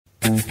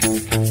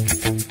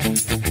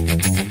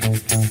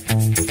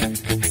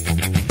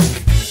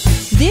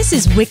This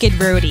is Wicked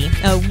Rhody,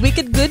 a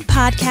wicked good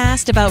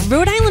podcast about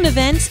Rhode Island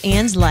events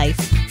and life.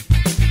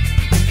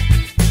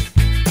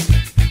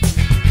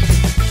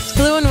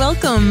 Hello and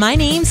welcome. My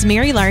name's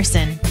Mary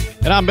Larson.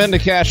 And I'm Ben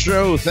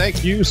DeCastro.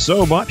 Thank you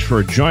so much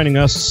for joining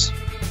us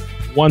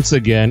once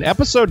again.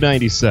 Episode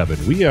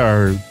 97. We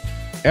are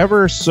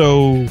ever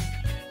so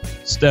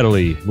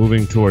steadily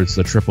moving towards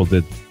the triple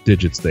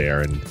digits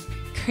there. And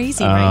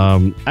crazy,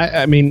 right?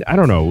 I mean, I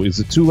don't know. Is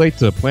it too late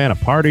to plan a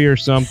party or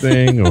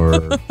something?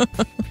 Or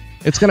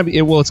it's going to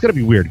be, well, it's going to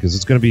be weird because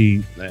it's going to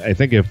be, I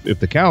think if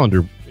the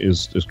calendar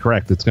is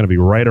correct, it's going to be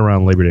right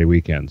around Labor Day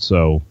weekend.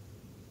 So,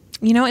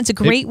 you know, it's a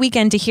great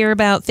weekend to hear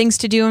about things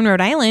to do in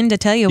Rhode Island, I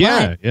tell you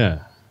what. Yeah.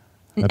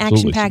 An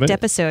action-packed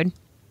episode.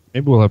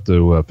 Maybe we'll have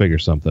to figure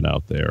something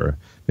out there.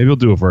 Maybe we'll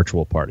do a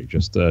virtual party,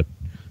 just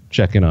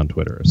check in on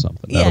Twitter or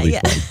something. That'll be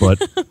fun.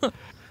 But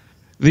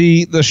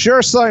the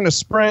sure sign of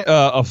spring.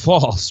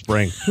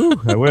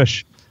 Whew, I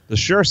wish. The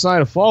sure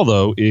sign of fall,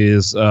 though,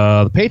 is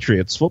the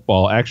Patriots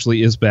football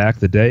actually is back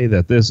the day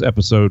that this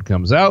episode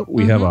comes out.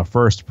 We have our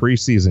first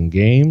preseason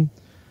game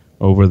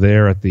over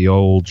there at the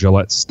old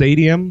Gillette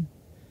Stadium.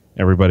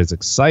 Everybody's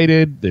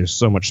excited. There's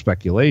so much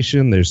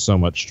speculation. There's so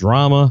much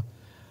drama.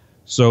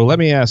 So let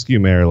me ask you,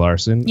 Mary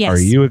Larson, yes. Are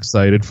you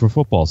excited for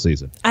football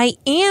season? I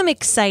am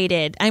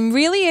excited. I'm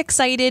really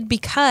excited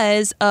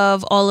because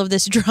of all of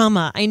this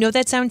drama. I know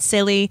that sounds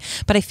silly,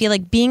 but I feel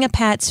like being a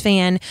Pats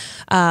fan,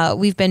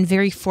 we've been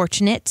very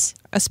fortunate,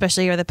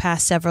 especially over the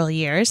past several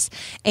years.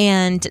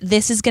 And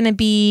this is going to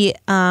be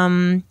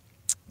kind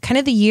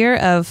of the year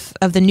of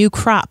the new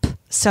crop.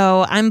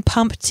 So I'm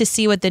pumped to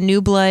see what the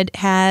new blood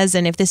has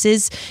and if this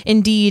is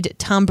indeed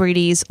Tom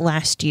Brady's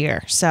last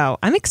year. So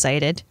I'm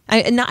excited.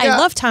 I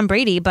love Tom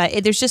Brady,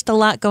 but there's just a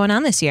lot going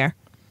on this year.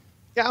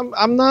 Yeah,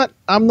 I'm not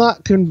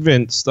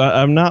convinced.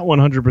 I'm not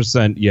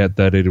 100% yet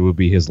that it will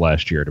be his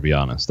last year, to be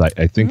honest.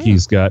 I think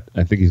he's got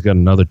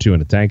another 2 in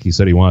the tank. He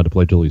said he wanted to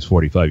play till he's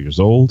 45 years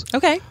old.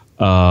 Okay.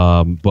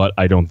 But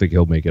I don't think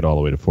he'll make it all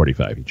the way to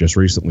 45. He just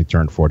recently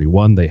turned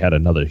 41. They had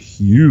another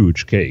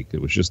huge cake.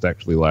 It was just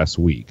actually last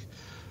week.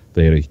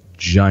 They had a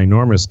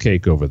ginormous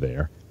cake over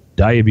there.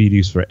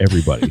 Diabetes for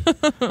everybody.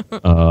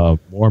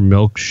 More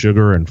milk,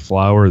 sugar, and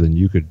flour than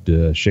you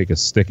could shake a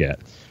stick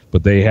at.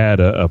 But they had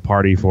a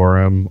party for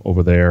him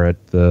over there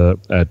at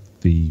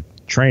the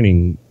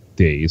training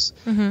days.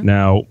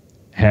 Now,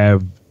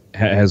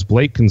 has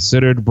Blake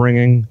considered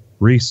bringing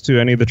Reese to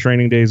any of the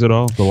training days at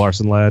all? The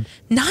Larson lad?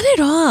 Not at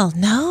all.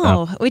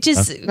 No. Which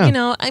is, I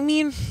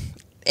mean,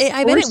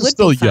 I bet it would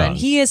be fun. Young.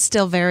 He is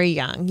still very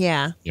young.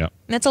 Yeah.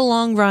 That's a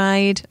long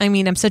ride. I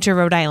mean, I'm such a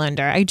Rhode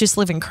Islander. I just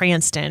live in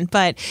Cranston,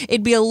 but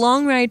it'd be a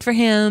long ride for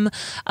him.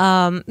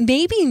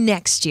 Maybe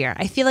next year.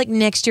 I feel like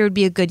next year would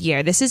be a good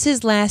year. This is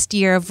his last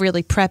year of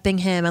really prepping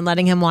him and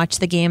letting him watch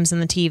the games on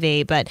the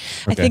TV. But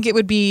I think it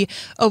would be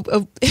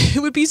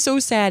it would be so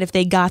sad if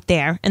they got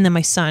there and then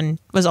my son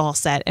was all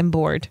set and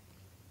bored.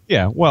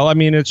 Yeah, well, I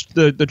mean, it's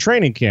the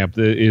training camp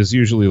is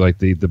usually like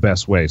the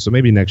best way. So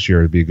maybe next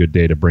year would be a good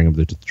day to bring him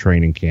to the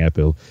training camp.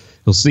 He'll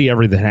see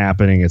everything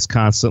happening. It's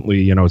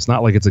constantly, it's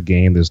not like it's a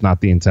game. There's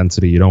not the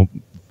intensity. You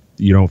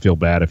don't feel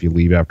bad if you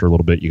leave after a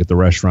little bit. You get the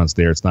restaurants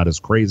there. It's not as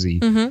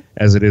crazy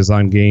as it is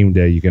on game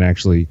day. You can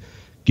actually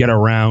get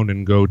around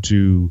and go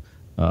to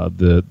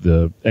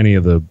any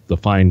of the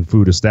fine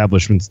food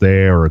establishments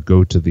there, or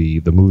go to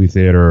the movie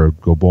theater, or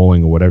go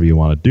bowling, or whatever you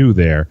want to do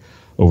there.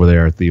 Over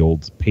there at the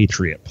old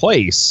Patriot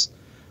Place.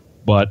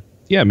 But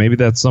yeah, maybe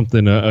that's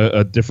something,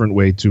 a different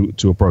way to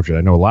approach it.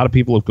 I know a lot of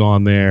people have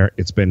gone there.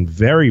 It's been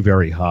very,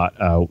 very hot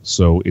out.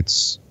 So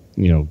it's,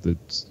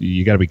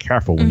 you got to be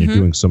careful when you're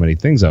doing so many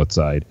things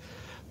outside.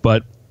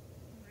 But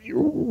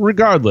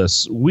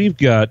regardless, we've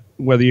got,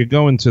 whether you're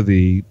going to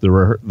the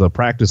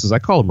practices, I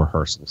call them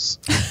rehearsals.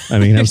 I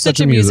mean, I'm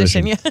such a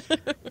musician. Yeah.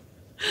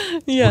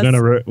 Yes.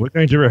 We're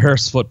going to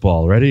rehearse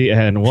football. Ready?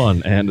 And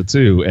 1 and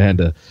 2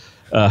 and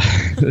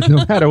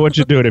no matter what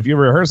you're doing, if you're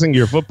rehearsing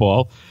your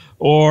football,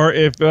 or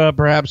if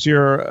perhaps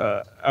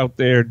you're out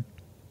there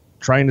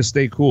trying to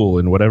stay cool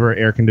in whatever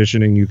air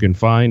conditioning you can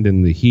find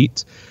in the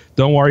heat,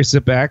 don't worry,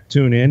 sit back,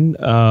 tune in,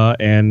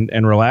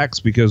 and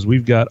relax, because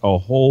we've got a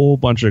whole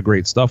bunch of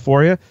great stuff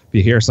for you. If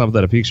you hear something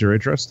that piques your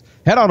interest,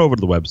 head on over to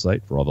the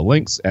website for all the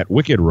links at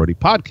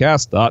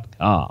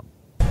wickedroadypodcast.com.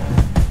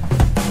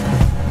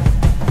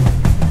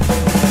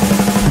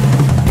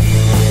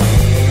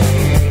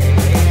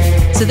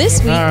 So this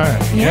week,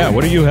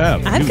 what do you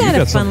have? I've got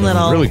a fun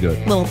really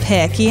good little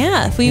pick.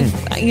 Yeah, we've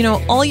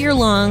all year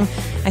long,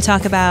 I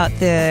talk about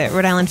the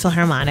Rhode Island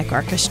Philharmonic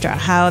Orchestra,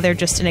 how they're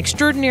just an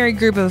extraordinary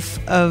group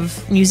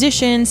of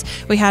musicians.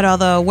 We had all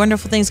the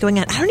wonderful things going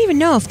on. I don't even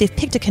know if they've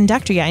picked a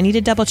conductor yet. I need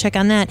to double check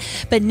on that.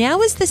 But now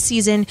is the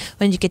season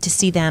when you get to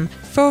see them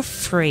for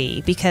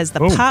free, because the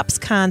Pops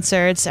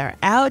concerts are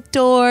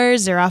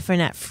outdoors. They're often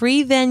at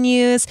free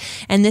venues.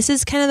 And this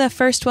is kind of the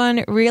first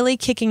one really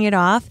kicking it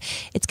off.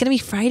 It's going to be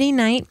Friday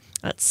night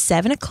at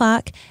 7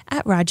 o'clock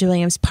at Roger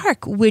Williams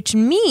Park, which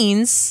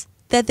means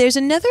that there's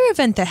another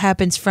event that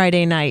happens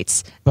Friday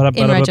nights in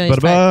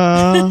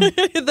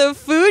the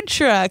food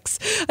trucks,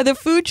 the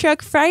Food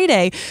Truck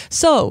Friday.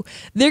 So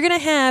they're going to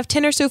have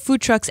 10 or so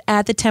food trucks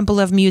at the Temple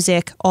of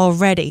Music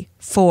already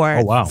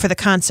for the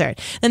concert.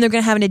 Then they're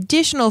going to have an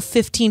additional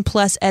 15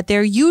 plus at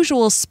their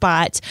usual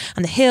spot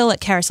on the hill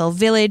at Carousel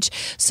Village.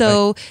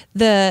 So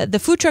the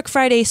Food Truck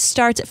Friday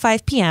starts at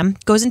 5 p.m.,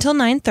 goes until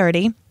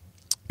 9:30.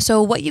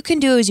 So what you can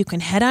do is you can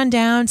head on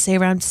down, say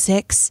around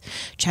 6,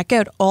 check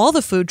out all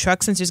the food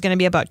trucks since there's going to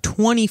be about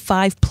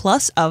 25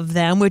 plus of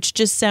them, which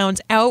just sounds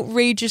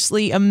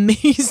outrageously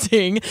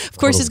amazing. Of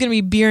course, there's going to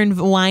be beer and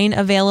wine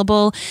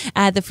available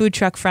at the Food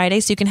Truck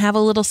Friday, so you can have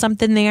a little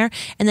something there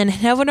and then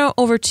head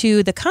over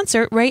to the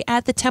concert right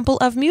at the Temple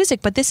of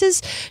Music. But this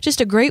is just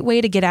a great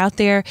way to get out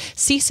there,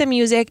 see some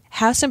music,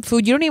 have some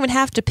food. You don't even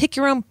have to pick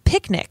your own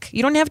picnic.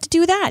 You don't have to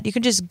do that. You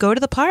can just go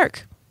to the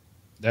park.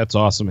 That's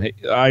awesome. Hey,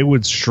 I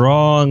would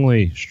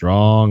strongly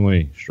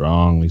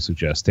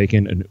suggest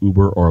taking an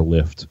Uber or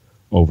Lyft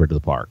over to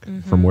the park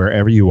from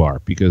wherever you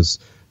are, because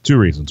 2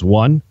 reasons.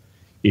 One,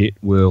 it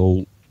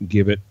will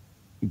give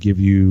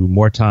you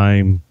more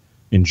time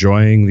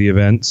enjoying the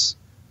events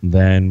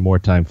than more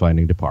time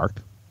finding to park.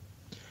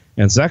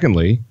 And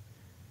secondly,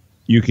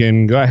 you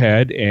can go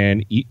ahead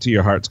and eat to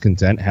your heart's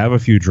content, have a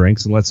few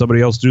drinks, and let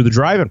somebody else do the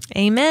driving.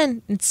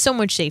 Amen. It's so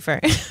much safer.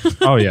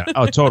 Oh, yeah.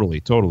 Oh,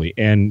 totally.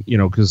 And,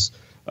 because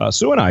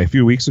Sue and I, a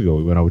few weeks ago,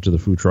 we went over to the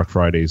Food Truck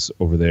Fridays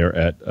over there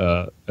at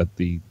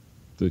the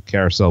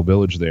Carousel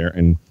Village there,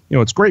 and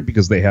it's great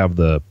because they have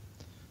the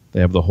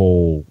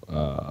whole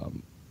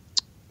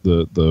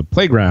the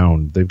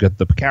playground, they've got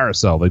the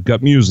carousel, they've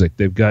got music,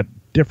 they've got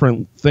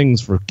different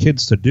things for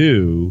kids to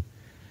do.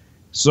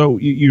 So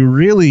you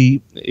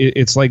really,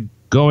 it's like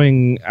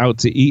going out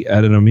to eat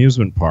at an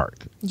amusement park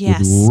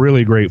with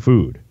really great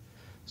food.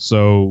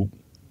 So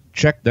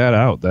check that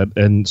out.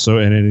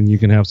 And you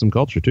can have some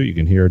culture too. You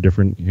can hear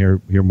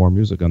hear more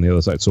music on the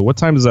other side. So what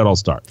time does that all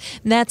start?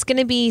 That's going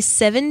to be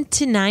 7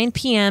 to 9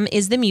 p.m.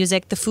 is the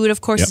music. The food,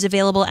 of course, is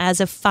available as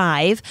of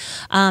 5.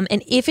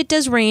 And if it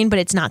does rain, but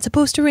it's not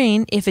supposed to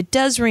rain, if it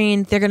does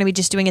rain, they're going to be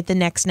just doing it the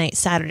next night,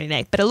 Saturday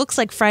night. But it looks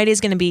like Friday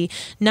is going to be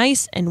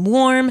nice and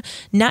warm,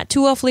 not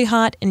too awfully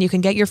hot, and you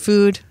can get your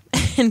food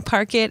and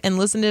park it and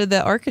listen to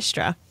the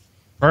orchestra.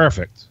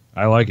 Perfect.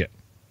 I like it.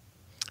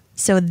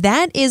 So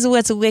that is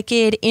what's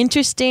wicked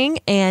interesting.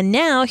 And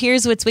now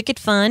here's what's wicked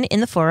fun in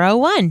the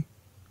 401.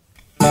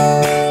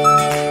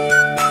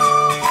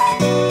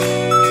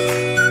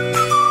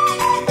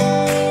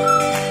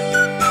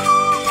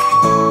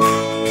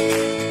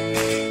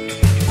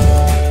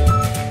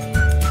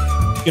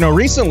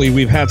 Recently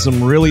we've had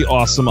some really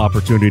awesome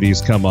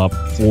opportunities come up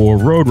for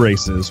road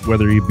races,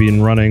 whether you've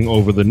been running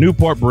over the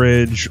Newport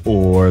Bridge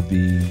or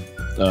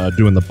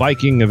doing the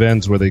biking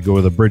events where they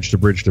go the bridge to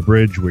bridge to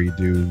bridge, where you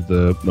do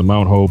the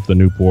Mount Hope, the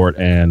Newport,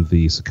 and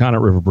the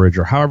Sakonnet River Bridge,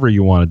 or however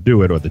you want to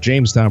do it, or the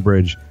Jamestown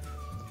Bridge.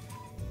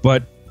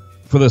 But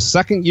for the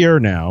second year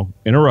now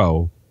in a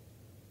row,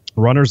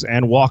 runners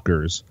and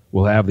walkers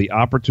will have the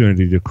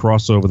opportunity to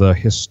cross over the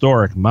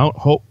historic Mount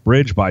Hope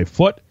Bridge by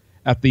foot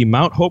at the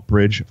Mount Hope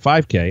Bridge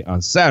 5K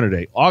on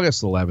Saturday,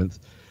 August 11th.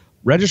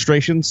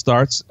 Registration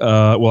starts,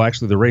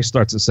 actually the race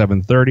starts at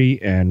 7:30,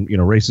 and,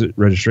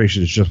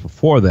 registration is just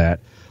before that.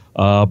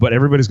 But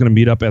everybody's going to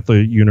meet up at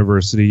the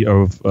University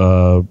of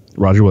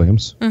Roger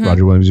Williams,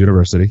 Roger Williams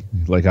University,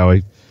 like how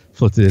I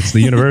flipped it. It's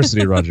the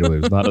University of Roger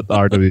Williams, not at the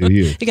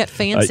RWU. You got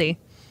fancy.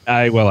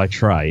 I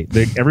try.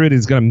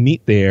 Everybody's going to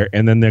meet there,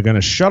 and then they're going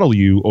to shuttle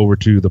you over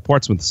to the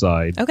Portsmouth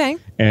side. Okay.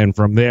 And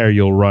from there,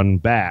 you'll run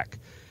back.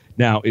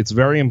 Now, it's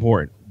very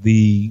important.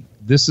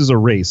 This is a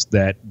race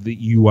that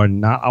you are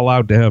not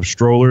allowed to have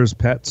strollers,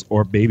 pets,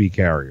 or baby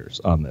carriers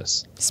on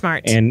this.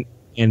 Smart. And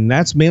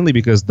that's mainly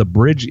because the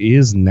bridge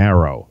is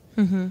narrow.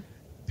 Mm-hmm.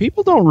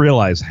 People don't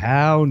realize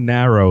how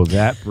narrow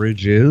that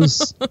bridge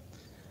is.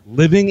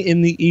 Living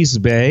in the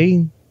East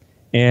Bay,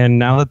 and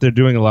now that they're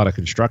doing a lot of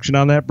construction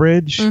on that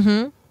bridge,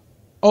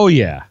 oh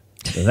yeah,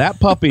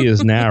 that puppy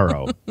is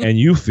narrow, and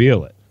you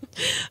feel it.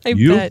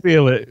 You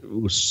feel it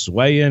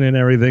swaying and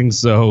everything.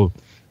 So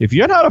if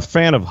you're not a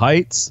fan of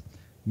heights,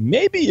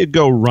 maybe you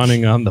go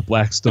running on the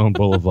Blackstone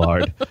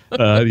Boulevard,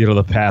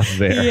 the path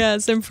there.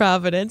 Yes, in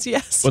Providence,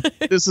 yes. But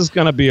this is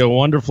going to be a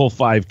wonderful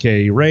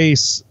 5K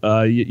race.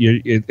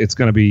 It's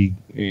going to be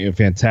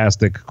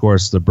fantastic. Of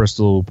course, the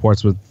Bristol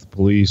Portsmouth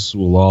police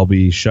will all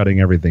be shutting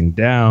everything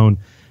down.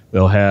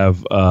 They'll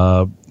have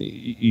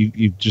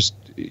you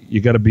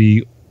got to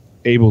be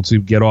able to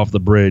get off the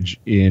bridge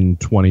in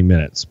 20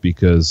 minutes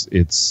because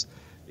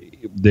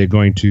they're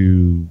going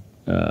to.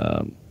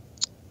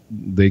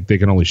 They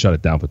can only shut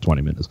it down for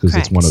 20 minutes because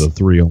it's one of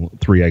the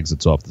three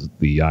exits off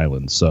the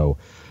island. So,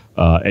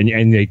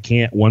 and they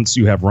can't, once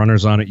you have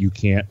runners on it, you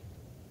can't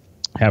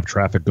have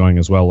traffic going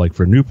as well. Like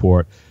for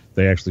Newport,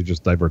 they actually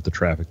just divert the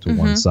traffic to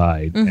one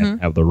side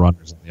and have the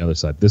runners on the other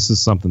side. This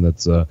is something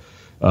that's a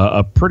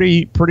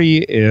pretty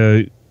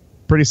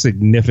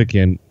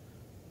significant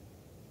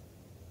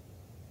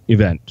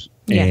event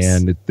Yes.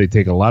 And they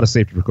take a lot of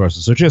safety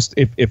precautions. So just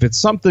if it's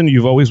something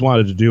you've always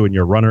wanted to do and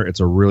you're a runner, it's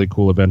a really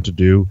cool event to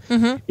do.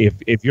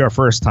 If you're a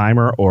first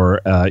timer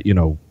or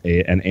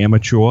an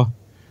amateur,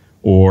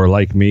 or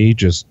like me,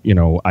 just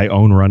I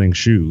own running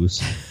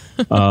shoes.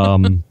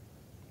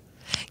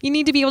 You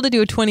need to be able to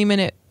do a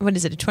 20-minute. What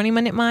is it? A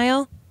 20-minute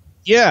mile?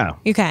 Yeah.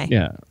 Okay.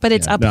 Yeah. But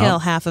it's uphill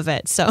half of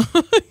it. So.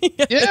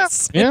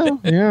 Yes.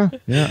 Yeah.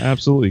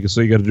 Absolutely.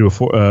 So you got to do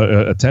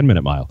a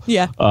 10-minute mile.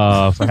 Yeah.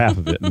 For half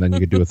of it, and then you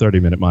could do a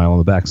 30-minute mile on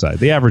the backside.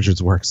 The average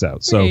just works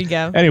out. So there you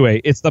go.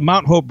 Anyway, it's the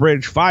Mount Hope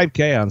Bridge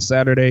 5K on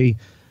Saturday.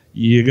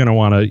 You're going to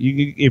want to,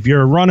 if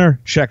you're a runner,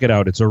 check it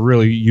out. It's a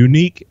really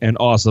unique and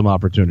awesome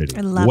opportunity.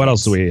 I love What it.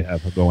 else do we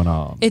have going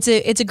on? It's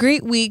a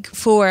great week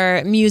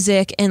for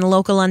music and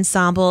local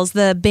ensembles.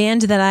 The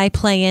band that I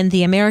play in,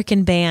 the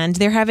American Band,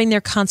 they're having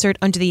their concert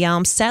under the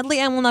elm.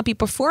 Sadly, I will not be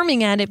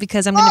performing at it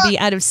because I'm going to be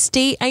out of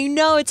state. I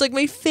know, it's like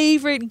my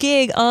favorite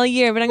gig all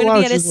year, but I'm going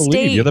to be out of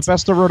state. You're the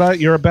best of Rhode Island.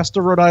 You're a best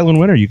of Rhode Island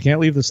winner. You can't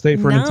leave the state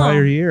for an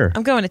entire year.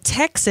 I'm going to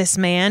Texas,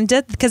 man,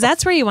 because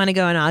that's where you want to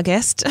go in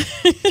August.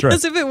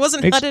 As if it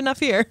wasn't hot enough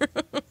here.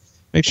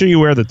 Make sure you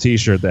wear the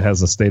T-shirt that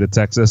has the state of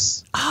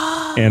Texas,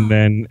 and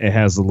then it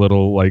has a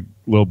little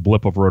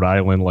blip of Rhode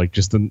Island,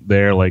 just in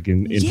there,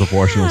 in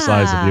proportional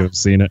size. If you haven't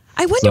seen it,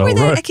 I wonder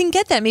where I can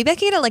get that. Maybe I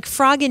can get it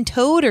Frog and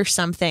Toad or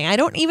something. I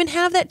don't even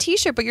have that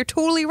T-shirt, but you're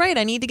totally right.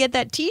 I need to get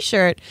that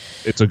T-shirt.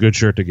 It's a good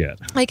shirt to get.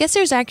 I guess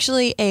there's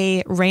actually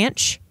a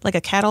ranch, like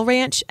a cattle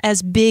ranch,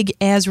 as big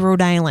as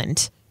Rhode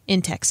Island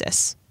in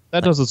Texas.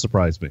 That doesn't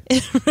surprise me.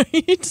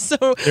 Right? So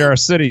there are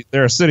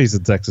cities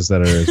in Texas that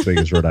are as big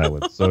as Rhode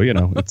Island. So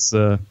it's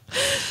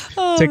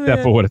take that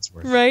for what it's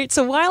worth. Right.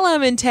 So while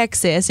I'm in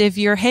Texas, if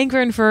you're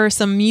hankering for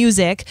some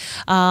music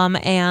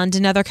and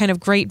another kind of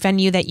great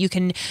venue that you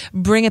can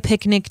bring a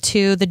picnic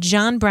to, the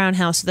John Brown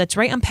House. So that's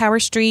right on Power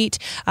Street,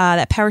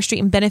 that Power Street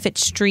and Benefit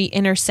Street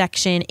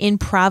intersection in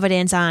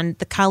Providence on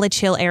the College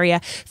Hill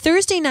area.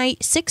 Thursday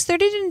night, 6:30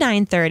 to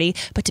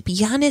 9:30. But to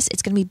be honest,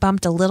 it's going to be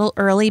bumped a little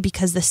early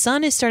because the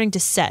sun is starting to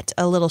set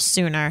a little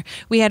sooner.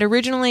 We had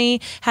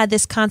originally had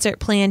this concert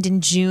planned in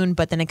June,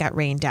 but then it got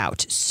rained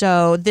out.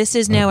 So this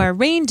is now our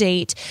rain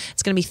date.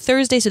 It's going to be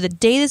Thursday. So the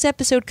day this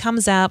episode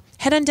comes out,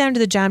 head on down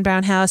to the John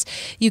Brown House.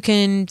 You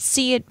can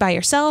see it by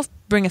yourself.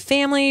 Bring a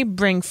family,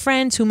 bring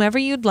friends, whomever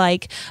you'd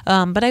like.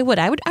 But I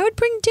would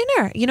bring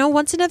dinner.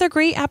 Once another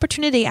great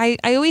opportunity. I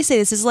always say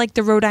this is like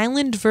the Rhode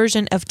Island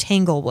version of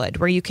Tanglewood,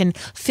 where you can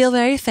feel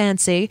very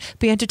fancy,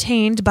 be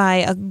entertained by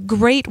a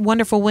great,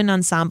 wonderful wind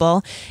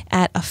ensemble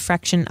at a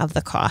fraction of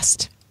the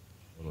cost.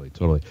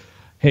 Totally.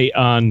 Hey,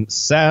 on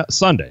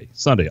Sunday,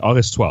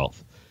 August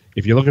 12th,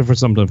 if you're looking for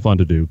something fun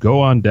to do, go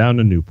on down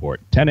to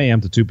Newport, 10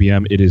 a.m. to 2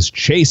 p.m. It is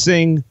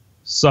Chasing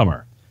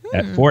Summer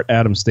at Fort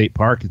Adams State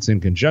Park. It's in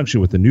conjunction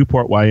with the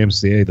Newport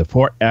YMCA, the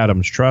Fort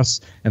Adams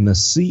Trust, and the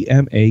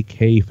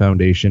CMAK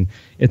Foundation.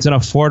 It's an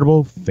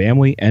affordable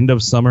family end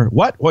of summer.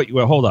 What?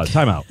 Well, hold on.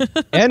 Time out.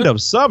 End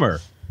of summer.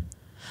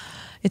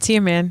 It's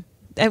here, man.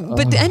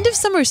 But the end of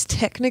summer is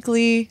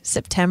technically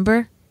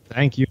September.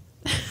 Thank you.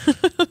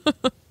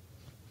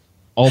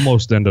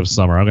 Almost end of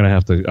summer. I'm gonna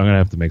have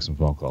to make some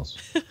phone calls.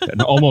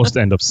 An almost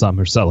end of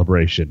summer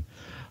celebration.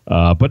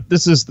 But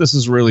this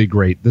is really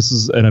great. This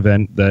is an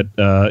event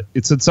that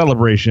it's in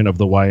celebration of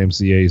the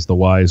YMCA's The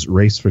Y's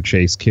Race for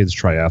Chase Kids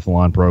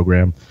Triathlon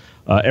program.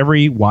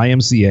 Every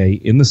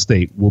YMCA in the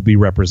state will be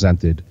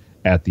represented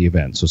at the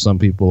event. So some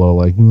people are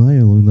like, well, I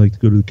only like to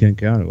go to the Kent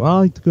County. Well, I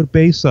like to go to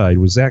Bayside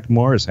where Zach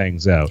Morris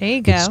hangs out. There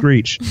you go.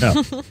 Screech.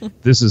 No,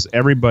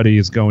 everybody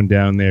is going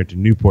down there to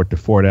Newport, to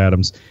Fort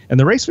Adams. And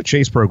the Race for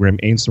Chase program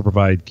aims to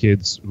provide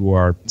kids who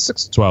are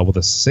 6 to 12 with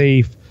a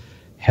safe,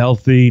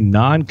 healthy,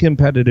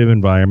 non-competitive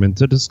environment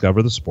to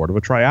discover the sport of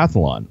a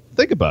triathlon.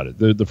 Think about it.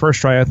 The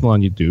first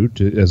triathlon you do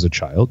as a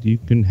child, you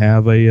can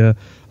have a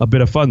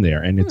bit of fun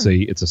there. And it's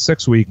a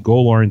 6-week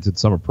goal-oriented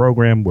summer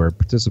program where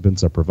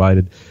participants are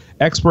provided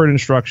expert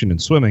instruction in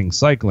swimming,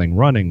 cycling,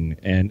 running,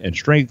 and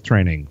strength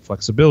training,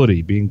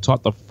 flexibility, being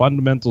taught the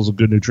fundamentals of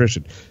good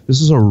nutrition.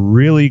 This is a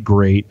really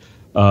great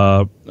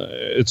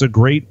it's a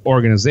great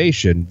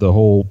organization, the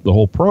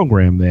whole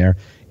program there.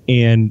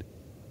 And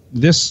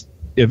this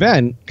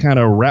event kind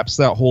of wraps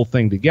that whole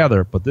thing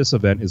together, but this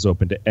event is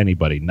open to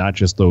anybody, not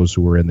just those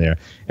who were in there.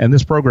 And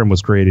this program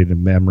was created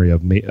in memory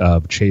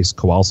of Chase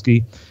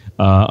Kowalski.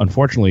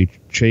 Unfortunately,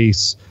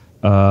 Chase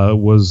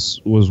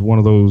was one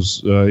of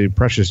those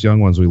precious young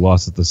ones we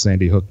lost at the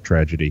Sandy Hook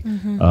tragedy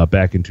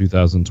back in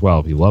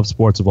 2012. He loved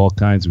sports of all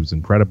kinds. He was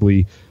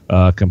incredibly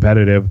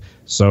competitive.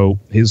 So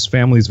his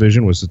family's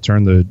vision was to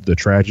turn the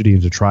tragedy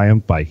into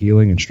triumph by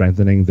healing and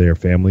strengthening their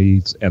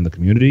families and the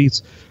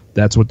communities.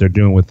 That's what they're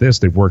doing with this.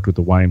 They've worked with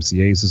the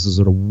YMCAs. This is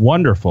a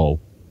wonderful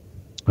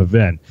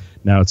event.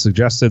 Now, it's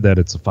suggested that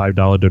it's a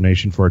 $5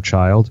 donation for a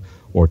child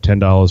or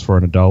 $10 for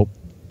an adult.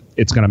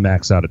 It's going to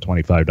max out at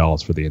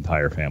 $25 for the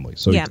entire family.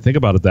 So you think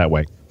about it that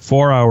way.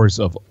 4 hours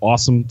of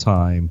awesome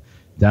time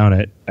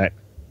down at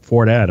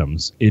Fort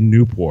Adams in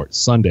Newport,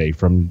 Sunday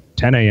from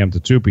 10 a.m. to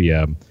 2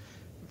 p.m.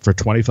 for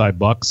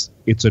 $25.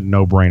 It's a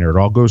no-brainer. It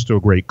all goes to a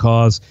great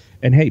cause.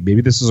 And hey,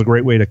 maybe this is a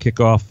great way to kick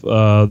off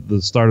the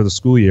start of the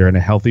school year in a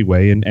healthy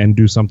way and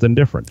do something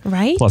different.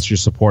 Right. Plus, you're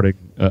supporting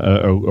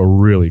a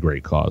really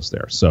great cause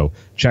there. So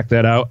check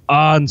that out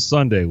on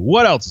Sunday.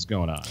 What else is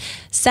going on?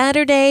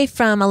 Saturday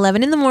from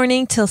 11 in the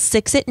morning till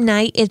 6 at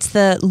night, it's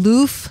the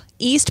Loof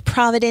East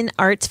Providence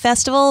Arts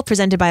Festival,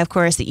 presented by, of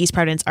course, the East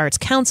Providence Arts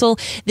Council.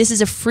 This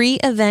is a free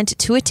event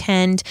to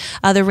attend.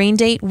 The rain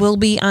date will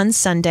be on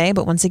Sunday,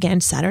 but once again,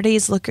 Saturday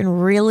is looking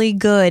really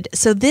good.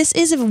 So this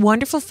is a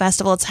wonderful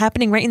festival. It's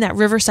happening right in that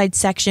Riverside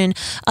section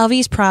of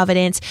East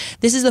Providence.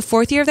 This is the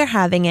 4th year they're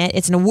having it.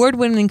 It's an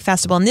award-winning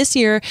festival, and this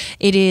year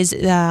it is.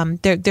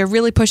 They're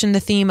really pushing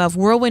the theme of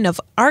whirlwind of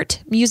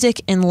art,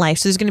 music, and life.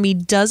 So there's going to be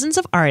dozens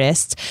of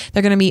artists.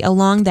 They're going to be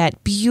along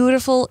that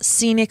beautiful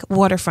scenic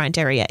waterfront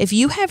area. If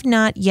you have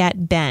not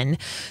yet been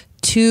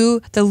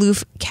to the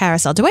Loof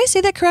Carousel. Do I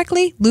say that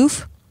correctly?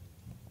 Loof?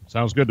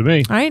 Sounds good to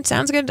me. All right,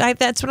 sounds good.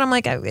 That's what I'm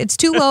like. It's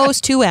 2 O's,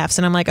 2 F's,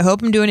 and I'm like, I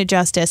hope I'm doing it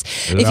justice.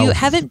 If you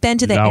haven't been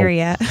to that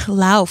area,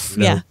 Lauf,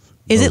 yeah.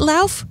 Is it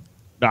Lauf?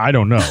 I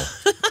don't know.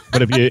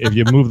 But if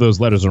you move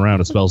those letters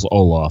around, it spells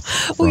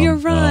Olaf. Oh, you're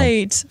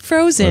right.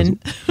 Frozen.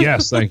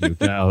 Yes, thank you.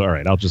 All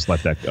right, I'll just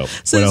let that go.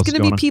 So there's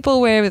going to be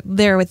people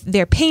there with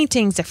their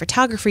paintings, their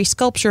photography,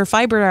 sculpture,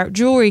 fiber art,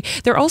 jewelry.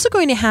 They're also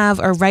going to have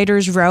a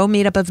writer's row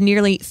made up of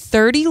nearly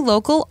 30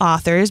 local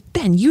authors.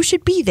 Ben, you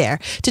should be there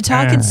to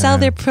talk and sell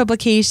their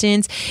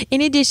publications. In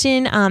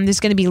addition,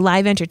 there's going to be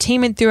live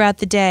entertainment throughout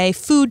the day,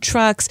 food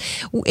trucks.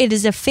 It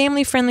is a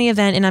family-friendly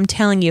event, and I'm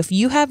telling you, if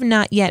you have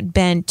not yet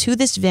been to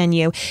this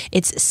venue,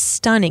 it's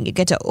stunning. You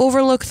get to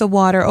overlook the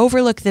water,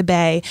 overlook the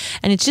bay,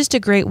 and it's just a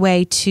great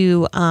way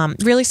to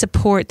really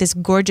support this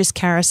gorgeous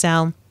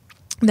carousel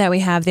that we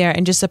have there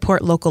and just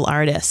support local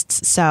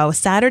artists. So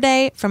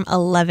Saturday from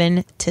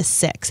 11 to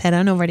 6. Head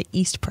on over to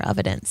East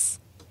Providence.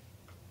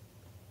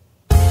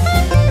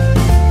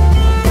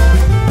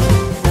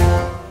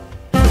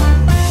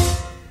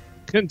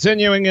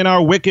 Continuing in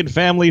our Wicked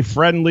Family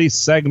Friendly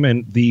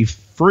segment, the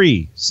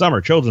free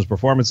summer children's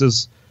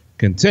performances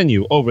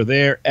continue over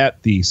there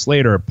at the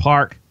Slater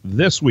Park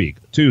this week,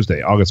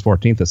 Tuesday, August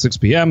 14th at 6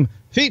 p.m.,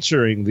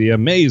 featuring the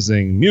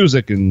amazing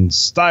music and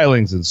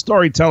stylings and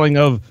storytelling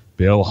of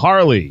Bill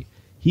Harley.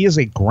 He is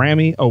a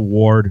Grammy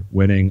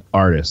Award-winning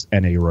artist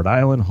and a Rhode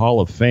Island Hall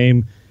of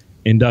Fame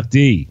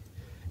inductee.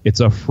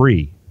 It's a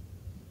free.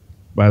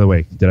 By the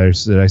way, did I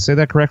say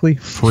that correctly?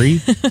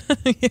 Free?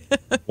 Yeah.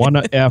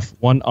 1 F,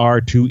 1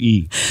 R, 2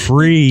 E.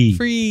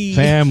 Free.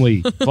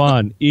 Family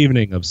fun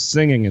evening of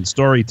singing and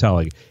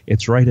storytelling.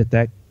 It's right at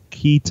that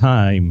key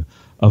time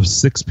of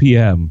 6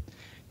 p.m.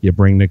 You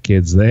bring the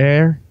kids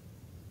there.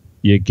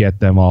 You get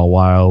them all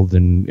wild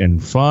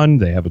and fun.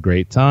 They have a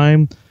great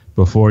time.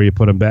 Before you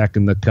put them back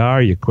in the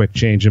car, you quick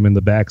change them in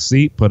the back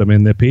seat, put them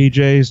in their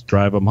PJs,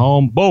 drive them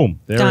home.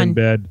 Boom. They're done. In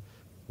bed.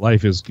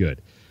 Life is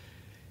good.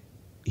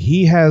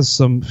 He has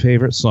some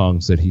favorite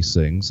songs that he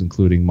sings,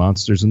 including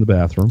Monsters in the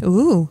Bathroom.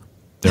 Ooh.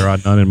 There are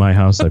none in my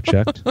house, I've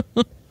checked.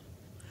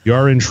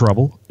 You're in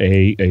Trouble,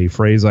 a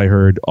phrase I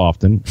heard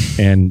often,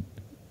 and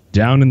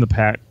Down in the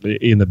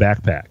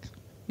Backpack.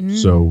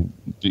 So,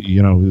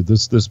 you know,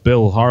 this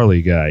Bill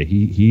Harley guy,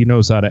 he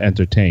knows how to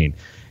entertain.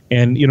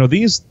 And, you know,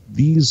 the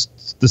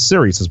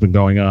series has been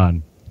going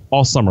on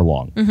all summer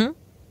long. Mm-hmm.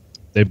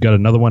 They've got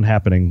another one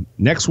happening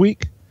next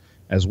week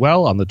as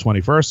well on the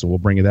 21st, and we'll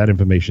bring you that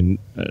information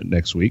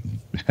next week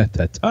at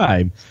that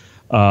time.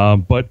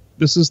 But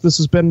this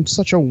has been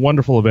such a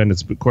wonderful event.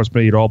 It's, of course,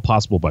 made all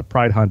possible by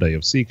Pride Hyundai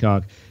of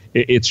Seekonk.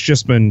 It's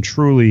just been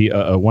truly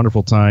a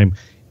wonderful time.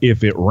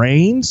 If it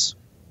rains,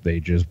 they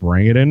just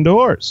bring it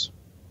indoors.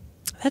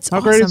 That's how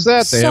awesome. Great is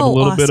that? They so have a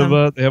little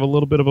awesome. they have a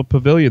little bit of a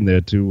pavilion there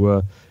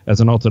to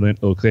as an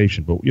alternate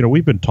location. But you know,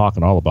 we've been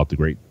talking all about the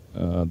great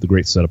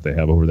setup they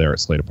have over there at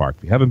Slater Park.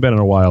 If you haven't been in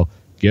a while,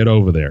 get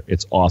over there.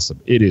 It's awesome.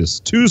 It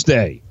is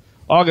Tuesday,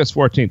 August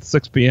 14th,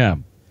 6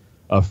 p.m.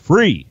 A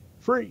free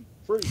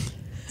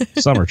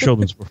summer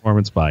children's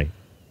performance by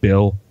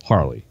Bill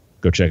Harley.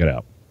 Go check it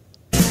out.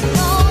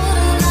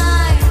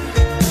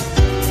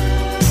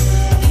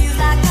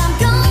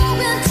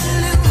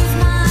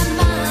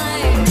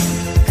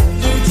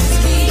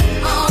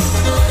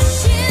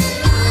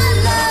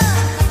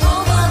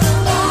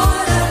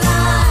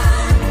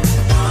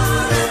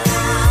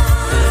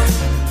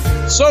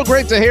 So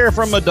great to hear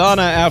from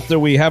Madonna after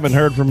we haven't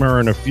heard from her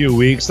in a few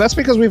weeks. That's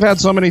because we've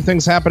had so many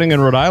things happening in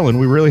Rhode Island.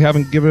 We really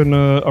haven't given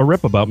a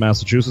rip about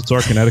Massachusetts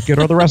or Connecticut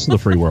or the rest of the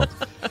free world.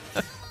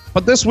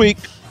 But this week,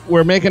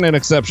 we're making an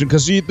exception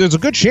because there's a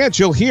good chance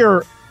you'll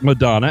hear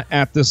Madonna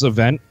at this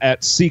event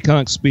at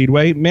Seekonk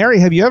Speedway. Mary,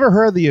 have you ever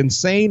heard of the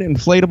Insane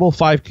Inflatable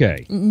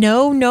 5K?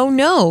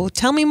 No.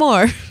 Tell me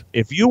more.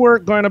 If you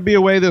weren't going to be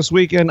away this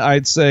weekend,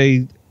 I'd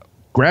say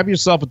grab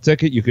yourself a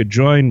ticket. You could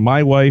join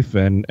my wife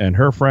and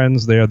her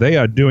friends there. They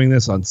are doing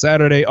this on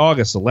Saturday,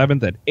 August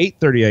 11th at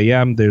 8:30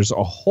 a.m. There's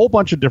a whole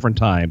bunch of different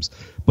times,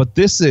 but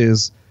this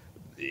is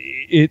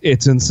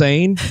it's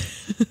insane.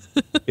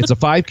 It's a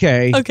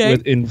 5K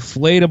with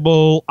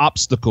inflatable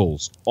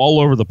obstacles all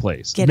over the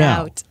place. Get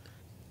out.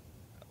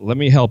 Let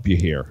me help you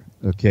here.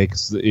 Okay,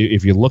 because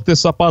if you look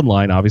this up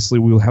online, obviously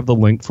we'll have the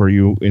link for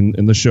you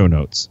in the show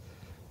notes.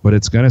 But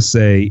it's going to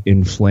say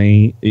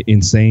insane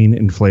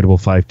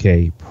inflatable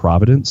 5K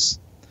Providence.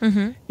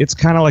 Mm-hmm. It's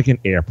kind of like an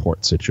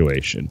airport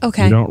situation.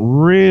 Okay. You don't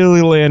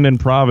really land in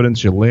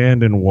Providence. You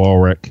land in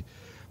Warwick.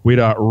 We're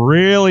not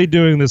really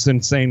doing this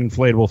insane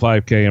inflatable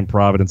 5K in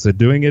Providence. They're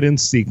doing it in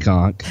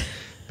Seekonk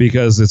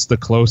because it's the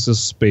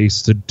closest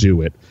space to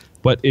do it.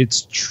 But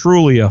it's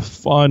truly a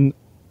fun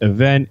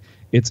event.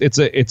 It's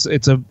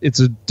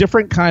a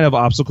different kind of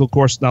obstacle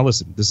course. Now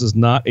listen, this is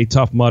not a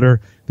Tough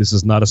Mudder. This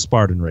is not a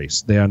Spartan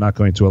race. They are not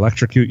going to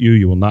electrocute you.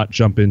 You will not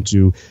jump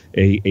into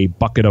a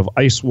bucket of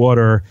ice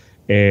water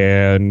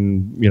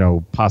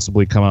and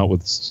possibly come out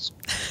with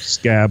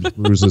scabs,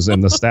 bruises,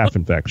 and the staph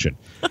infection.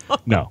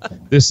 No,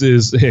 this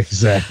is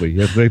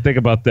exactly. Think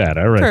about that.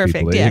 All right, perfect,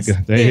 people. Yes.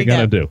 There you're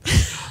gonna do.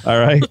 All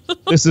right.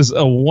 This is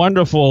a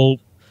wonderful,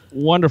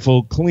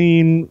 wonderful,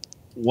 clean,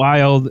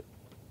 wild,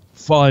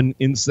 fun,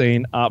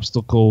 insane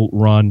obstacle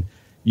run.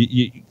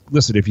 You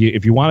listen, if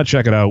you want to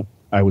check it out,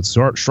 I would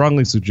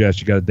strongly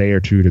suggest you got a day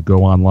or two to go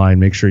online.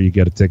 Make sure you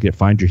get a ticket.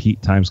 Find your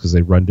heat times because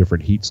they run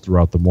different heats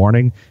throughout the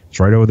morning. It's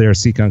right over there at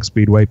Seekonk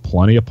Speedway.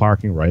 Plenty of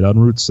parking right on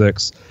Route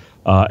 6.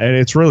 And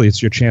it's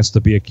your chance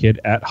to be a kid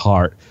at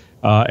heart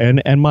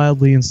and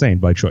mildly insane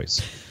by choice.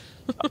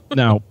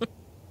 Now,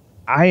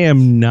 I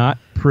am not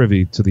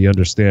privy to the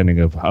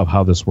understanding of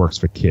how this works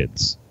for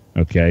kids.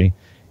 Okay?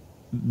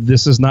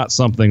 This is not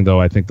something,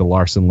 though, I think the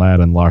Larson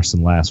Lad and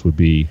Larson Lass would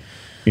be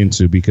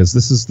into because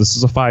this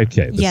is a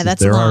 5K.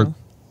 That's long.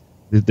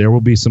 There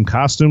will be some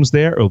costumes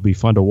there. It'll be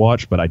fun to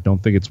watch, but I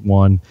don't think it's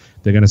one.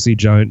 They're going to see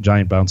giant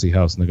bouncy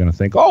house, and they're going to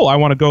think, oh, I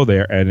want to go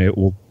there, and it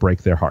will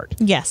break their heart.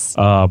 Yes.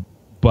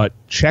 But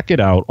check it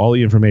out. All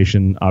the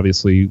information,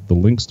 obviously, the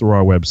links through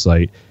our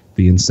website,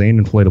 the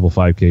insane inflatable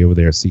 5K over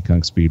there at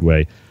Seekonk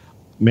Speedway.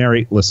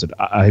 Mary, listen,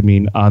 I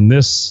mean, on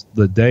this,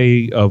 the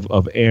day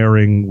of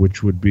airing,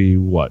 which would be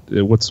what?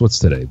 What's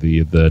today?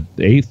 The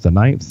 8th, the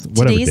 9th?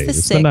 Whatever Today's day. the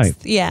It's 6th. the 9th.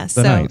 Yeah,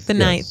 the 9th. The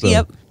 9th. So,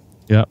 yep.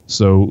 Yeah.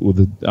 So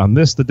on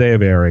this, the day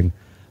of airing,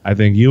 I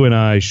think you and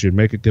I should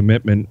make a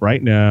commitment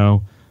right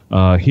now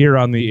here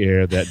on the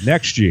air that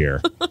next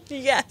year,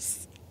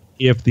 yes,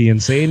 if the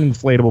insane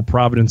inflatable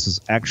Providence is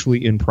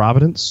actually in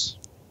Providence,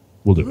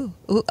 we'll do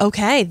it. Ooh,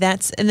 okay,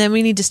 and then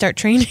we need to start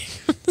training.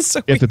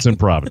 If it's in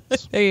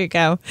Providence. There you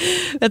go.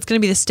 That's going to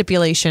be the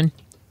stipulation.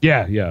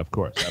 Yeah, of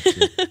course.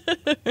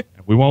 Absolutely.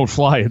 We won't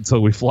fly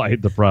until we fly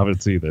into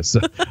Providence either.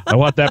 So I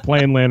want that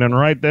plane landing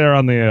right there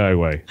on the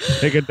highway.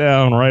 Take it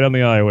down right on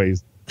the highway,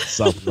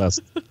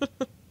 southwest.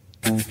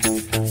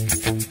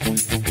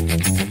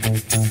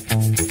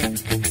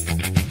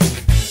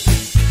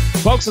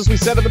 Folks, as we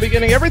said at the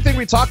beginning, everything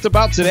we talked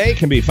about today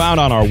can be found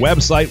on our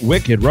website,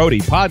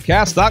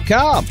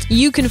 wickedroadypodcast.com.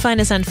 You can find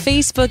us on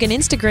Facebook and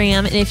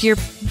Instagram, and if you're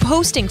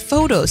posting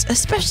photos,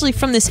 especially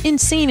from this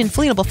insane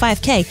inflatable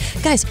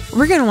 5K, guys,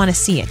 we're going to want to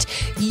see it.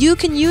 You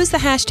can use the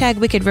hashtag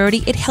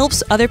WickedRhody. It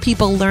helps other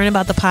people learn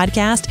about the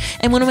podcast,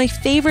 and one of my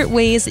favorite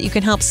ways that you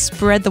can help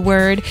spread the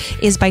word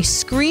is by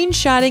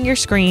screenshotting your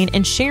screen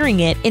and sharing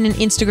it in an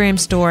Instagram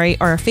story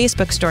or a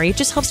Facebook story. It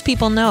just helps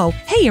people know,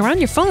 hey, you're on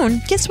your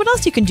phone. Guess what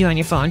else you can do on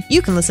your phone?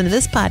 You can listen to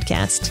this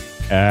podcast.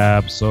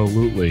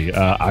 Absolutely.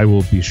 I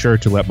will be sure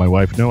to let my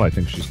wife know. I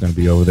think she's going to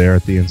be over there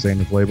at the Insane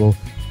Inflatable.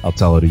 I'll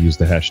tell her to use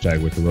the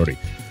hashtag WickedRhody.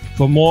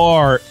 For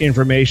more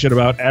information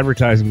about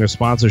advertising their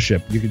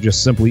sponsorship, you can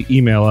just simply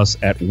email us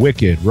at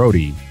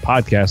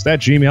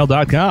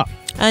wickedroadypodcast@gmail.com.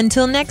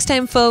 Until next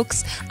time,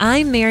 folks,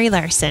 I'm Mary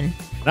Larson.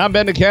 And I'm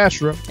Ben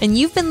DeCastro. And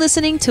you've been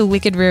listening to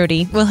Wicked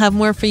Rhody. We'll have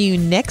more for you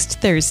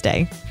next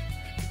Thursday.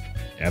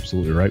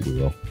 Absolutely right, we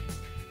will.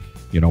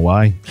 You know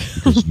why?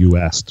 Because you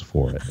asked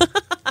for it.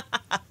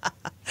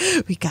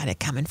 We got it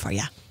coming for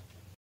you.